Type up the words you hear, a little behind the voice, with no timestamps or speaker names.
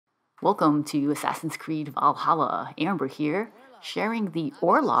Welcome to Assassin's Creed Valhalla. Amber here, sharing the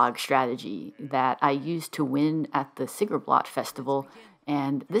ORLOG strategy that I used to win at the Sigrblot festival.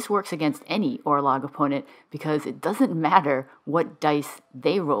 And this works against any ORLOG opponent because it doesn't matter what dice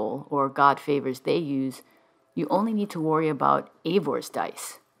they roll or god favors they use. You only need to worry about Eivor's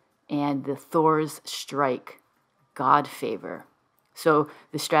dice and the Thor's strike god favor. So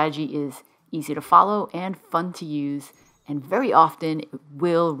the strategy is easy to follow and fun to use, and very often it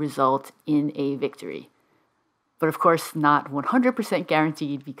will result in a victory. But of course, not 100%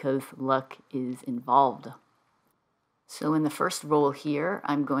 guaranteed because luck is involved. So in the first roll here,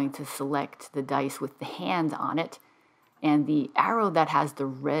 I'm going to select the dice with the hand on it and the arrow that has the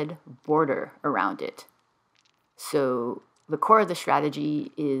red border around it. So the core of the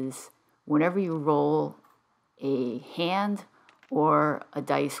strategy is whenever you roll a hand or a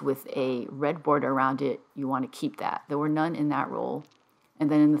dice with a red border around it, you want to keep that. There were none in that roll. And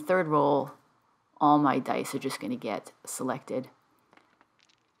then in the third roll, all my dice are just going to get selected.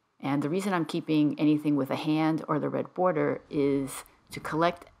 And the reason I'm keeping anything with a hand or the red border is to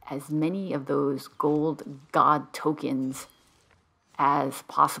collect as many of those gold god tokens as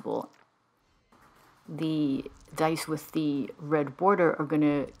possible. The dice with the red border are going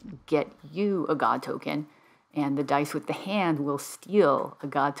to get you a god token, and the dice with the hand will steal a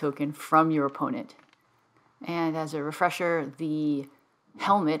god token from your opponent. And as a refresher, the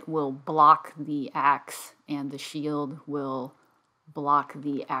helmet will block the axe and the shield will block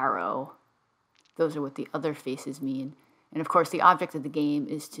the arrow. Those are what the other faces mean. And of course, the object of the game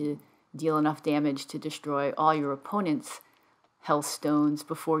is to deal enough damage to destroy all your opponent's health stones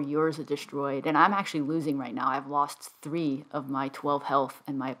before yours are destroyed. And I'm actually losing right now. I've lost 3 of my 12 health,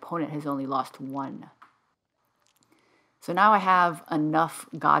 and my opponent has only lost 1. So now I have enough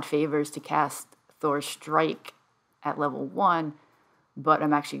god favors to cast Thor's strike at level 1, but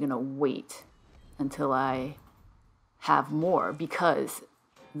I'm actually going to wait until I have more, because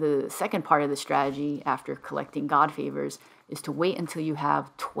the second part of the strategy after collecting god favors is to wait until you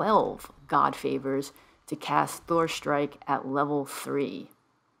have 12 god favors to cast Thor's strike at level 3,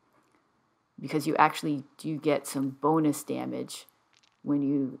 because you actually do get some bonus damage when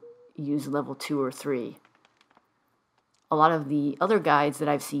you use level 2 or 3. A lot of the other guides that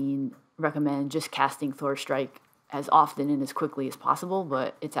I've seen recommend just casting Thor's strike as often and as quickly as possible,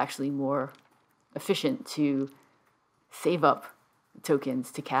 but it's actually more efficient to save up tokens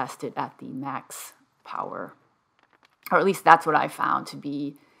to cast it at the max power. Or at least that's what I found to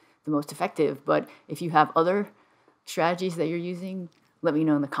be the most effective. But if you have other strategies that you're using, let me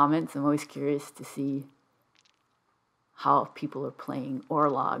know in the comments. I'm always curious to see how people are playing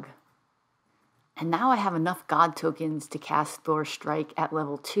ORLOG. And now I have enough god tokens to cast Thor's strike at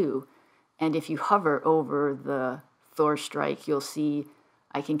level 2. And if you hover over the Thor strike, you'll see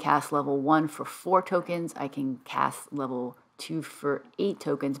I can cast level 1 for 4 tokens. I can cast level 2 for 8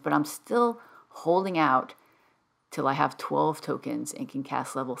 tokens, but I'm still holding out till I have 12 tokens and can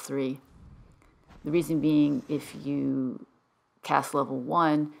cast level 3. The reason being, if you cast level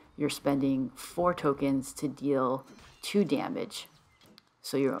 1, you're spending 4 tokens to deal 2 damage.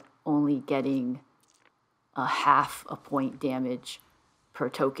 So you're only getting a half a point damage per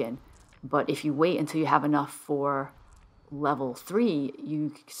token. But if you wait until you have enough for level 3,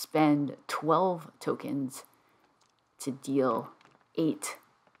 you spend 12 tokens to deal 8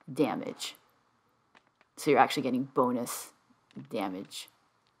 damage. So you're actually getting bonus damage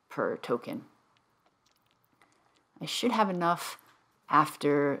per token. I should have enough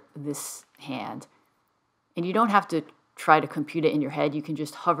after this hand. And you don't have to try to compute it in your head. You can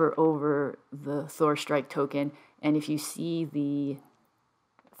just hover over the Thor strike token, and if you see the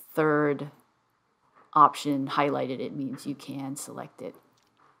third option highlighted, it means you can select it.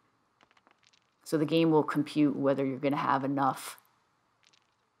 So the game will compute whether you're going to have enough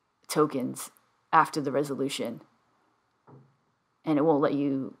tokens after the resolution, and it won't let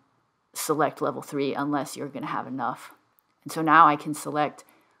you select level 3 unless you're going to have enough. And so now I can select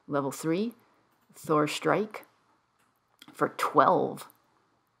level 3, Thor strike. For 12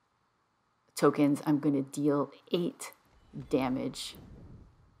 tokens, I'm going to deal 8 damage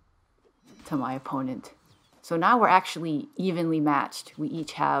to my opponent. So now we're actually evenly matched. We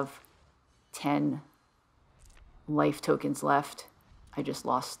each have 10 life tokens left. I just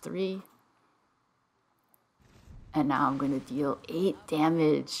lost 3. And now I'm going to deal 8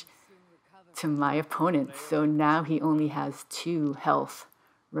 damage to my opponent. So now he only has 2 health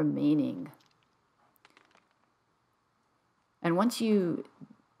remaining. And once you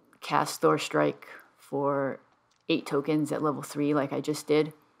cast Thor strike for 8 tokens at level 3, like I just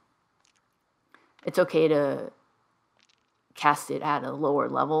did, it's okay to cast it at a lower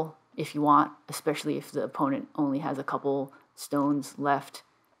level if you want, especially if the opponent only has a couple stones left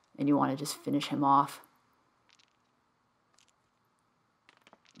and you want to just finish him off.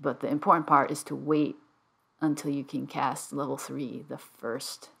 But the important part is to wait until you can cast level 3 the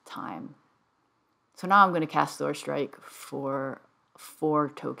first time. So now I'm going to cast Sword Strike for 4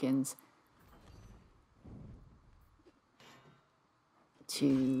 tokens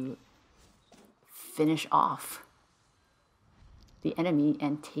to finish off the enemy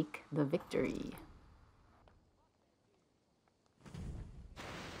and take the victory.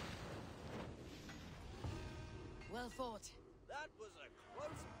 Well fought. That was a close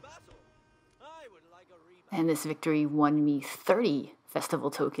battle. I would like a rematch. And this victory won me 30 festival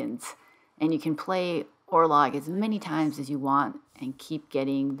tokens. And you can play ORLOG as many times as you want and keep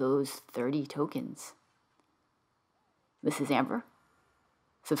getting those 30 tokens. This is Amber.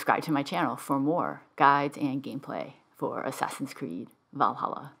 Subscribe to my channel for more guides and gameplay for Assassin's Creed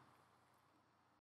Valhalla.